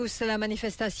La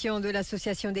manifestation de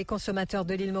l'Association des consommateurs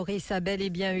de l'île Maurice a bel et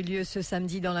bien eu lieu ce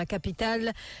samedi dans la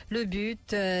capitale. Le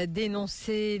but,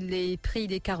 dénoncer les prix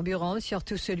des carburants,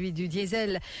 surtout celui du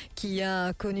diesel qui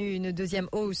a connu une deuxième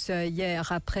hausse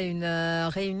hier après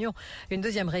une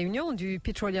deuxième réunion du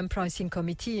Petroleum Pricing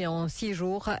Committee en 6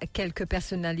 jours. Quelques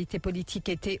personnalités politiques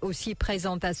étaient aussi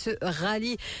présentes à ce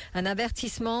rallye. Un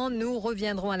avertissement, nous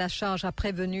reviendrons à la charge, a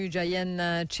prévenu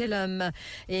Jayen Chelum.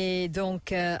 Et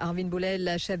donc, Arvin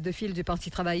Boulel, chef de file du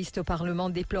Parti travailliste au Parlement,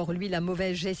 déplore, lui, la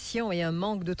mauvaise gestion et un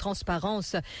manque de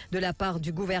transparence de la part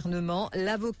du gouvernement.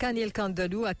 L'avocat Neil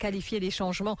Kandalou a qualifié les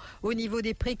changements au niveau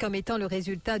des prix comme étant le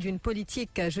résultat d'une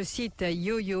politique, je cite,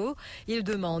 yo-yo. Il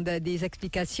demande des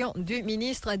explications du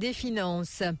ministre des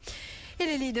Finances. Et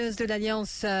les leaders de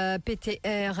l'Alliance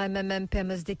PTR, MMM,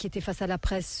 PMSD qui étaient face à la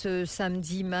presse ce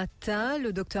samedi matin.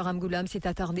 Le docteur Amgoulam s'est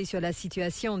attardé sur la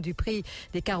situation du prix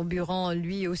des carburants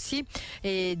lui aussi.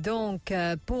 Et donc,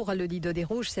 pour le leader des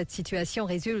Rouges, cette situation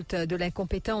résulte de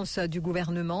l'incompétence du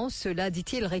gouvernement. Cela,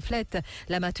 dit-il, reflète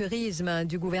l'amateurisme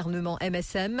du gouvernement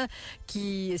MSM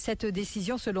cette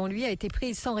décision, selon lui, a été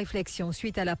prise sans réflexion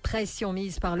suite à la pression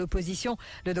mise par l'opposition.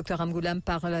 Le docteur Amgoulam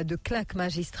parle de claque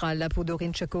magistrale pour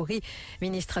Doreen Chakori,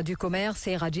 ministre du Commerce,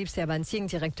 et Rajiv Servan Singh,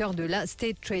 directeur de la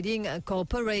State Trading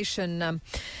Corporation.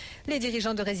 Les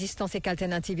dirigeants de Résistance et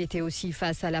qu'Alternative étaient aussi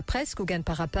face à la presse. Kugan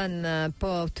Parapan,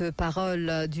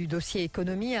 porte-parole du dossier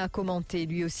économie, a commenté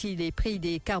lui aussi les prix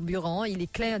des carburants. Il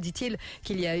est clair, dit-il,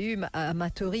 qu'il y a eu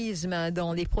amateurisme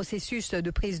dans les processus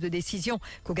de prise de décision.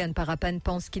 Kugan Parapan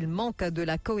pense qu'il manque de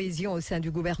la cohésion au sein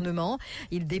du gouvernement.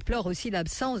 Il déplore aussi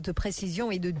l'absence de précision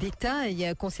et de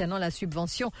détails concernant la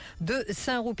subvention de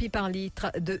 5 roupies par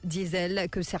litre de diesel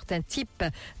que certains types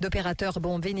d'opérateurs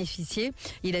vont bénéficier.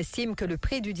 Il estime que le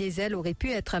prix du diesel aurait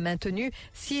pu être maintenu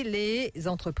si les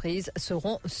entreprises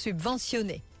seront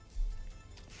subventionnées.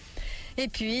 Et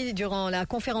puis, durant la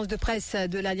conférence de presse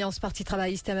de l'Alliance Parti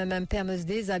travailliste MMM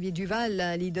PMSD, Xavier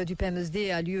Duval, leader du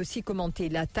PMSD, a lui aussi commenté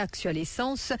la taxe sur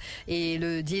l'essence et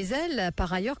le diesel,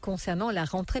 par ailleurs concernant la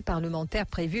rentrée parlementaire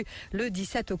prévue le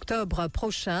 17 octobre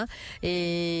prochain.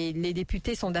 Et les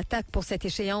députés sont d'attaque pour cette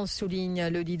échéance, souligne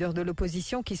le leader de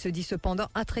l'opposition, qui se dit cependant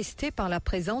attristé par la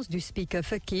présence du speaker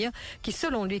Fakir, qui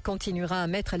selon lui continuera à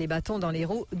mettre les bâtons dans les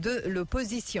roues de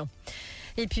l'opposition.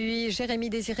 Et puis, Jérémy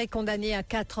Désiré condamné à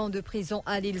 4 ans de prison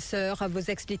à l'île-Sœur. Vos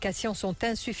explications sont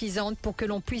insuffisantes pour que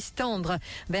l'on puisse tendre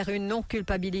vers une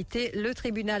non-culpabilité. Le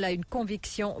tribunal a une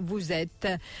conviction, vous êtes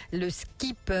le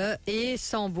skip et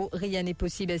sans vous, rien n'est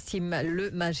possible, estime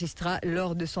le magistrat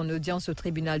lors de son audience au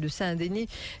tribunal de Saint-Denis.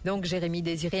 Donc, Jérémy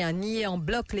Désiré a nié en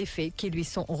bloc les faits qui lui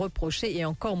sont reprochés et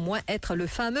encore moins être le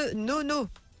fameux nono.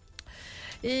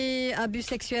 Et abus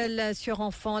sexuels sur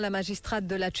enfants, la magistrate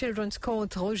de la Children's Court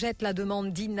rejette la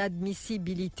demande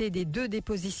d'inadmissibilité des 2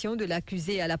 dépositions de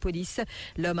l'accusé à la police.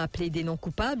 L'homme a plaidé non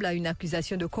coupable à une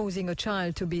accusation de causing a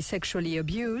child to be sexually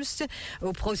abused.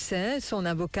 Au procès, son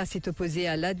avocat s'est opposé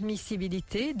à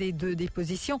l'admissibilité des 2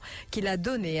 dépositions qu'il a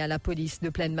données à la police de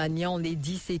Plaine-Magnan les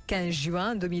 10 et 15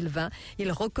 juin 2020.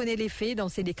 Il reconnaît les faits dans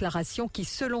ses déclarations qui,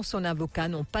 selon son avocat,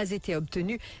 n'ont pas été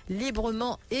obtenues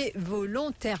librement et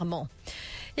volontairement.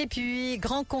 Et puis,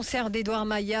 grand concert d'Edouard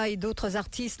Maya et d'autres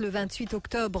artistes le 28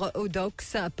 octobre au Docks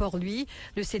à Port-Louis.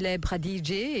 Le célèbre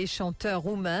DJ et chanteur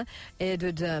roumain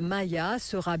Edouard Maya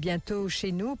sera bientôt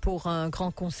chez nous pour un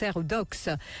grand concert au Docks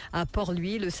à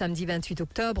Port-Louis le samedi 28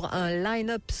 octobre. Un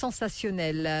line-up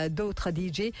sensationnel. D'autres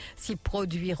DJ s'y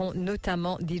produiront,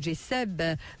 notamment DJ Seb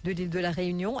de l'île de la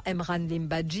Réunion, Emran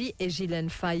Limbadji et Gilles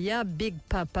Faya, Big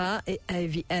Papa et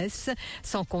AVS,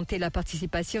 sans compter la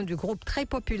participation du groupe très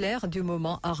populaire du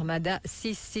moment Armada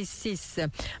 666.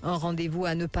 Un rendez-vous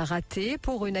à ne pas rater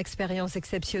pour une expérience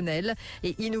exceptionnelle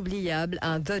et inoubliable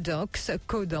à The Docks,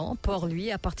 Codan,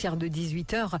 Port-Louis, à partir de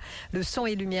 18h. Le son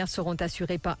et lumière seront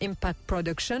assurés par Impact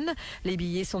Production. Les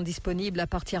billets sont disponibles à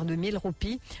partir de 1000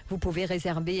 roupies. Vous pouvez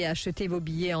réserver et acheter vos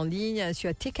billets en ligne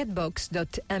sur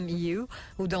ticketbox.me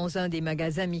ou dans un des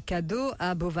magasins Mikado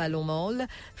à Beauvallon Mall,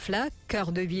 Flac,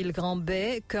 Cœur de Ville Grand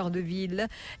Bay, Cœur de Ville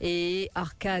et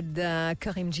Arcade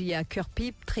Karimji à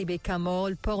Curpip, Tribeca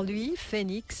Mall, Port-Louis,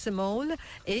 Phoenix Mall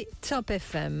et Top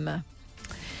FM.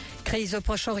 Crise au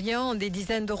Proche-Orient, des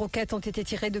dizaines de roquettes ont été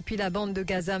tirées depuis la bande de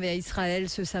Gaza vers Israël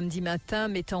ce samedi matin,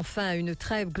 mettant fin à une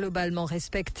trêve globalement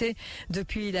respectée.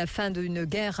 Depuis la fin d'une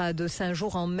guerre de 5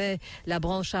 jours en mai, la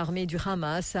branche armée du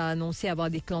Hamas a annoncé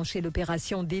avoir déclenché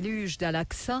l'opération Déluge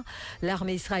d'Al-Aqsa.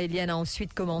 L'armée israélienne a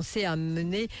ensuite commencé à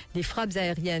mener des frappes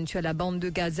aériennes sur la bande de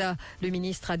Gaza. Le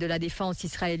ministre de la Défense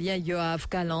israélien Yoav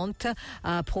Gallant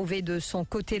a approuvé de son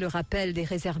côté le rappel des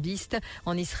réservistes.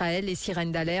 En Israël, les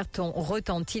sirènes d'alerte ont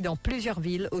retenti dans dans plusieurs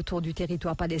villes autour du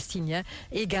territoire palestinien,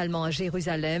 également à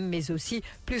Jérusalem, mais aussi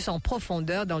plus en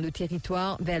profondeur dans le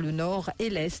territoire vers le nord et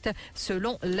l'est,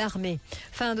 selon l'armée.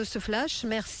 Fin de ce flash.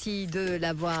 Merci de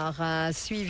l'avoir suivi.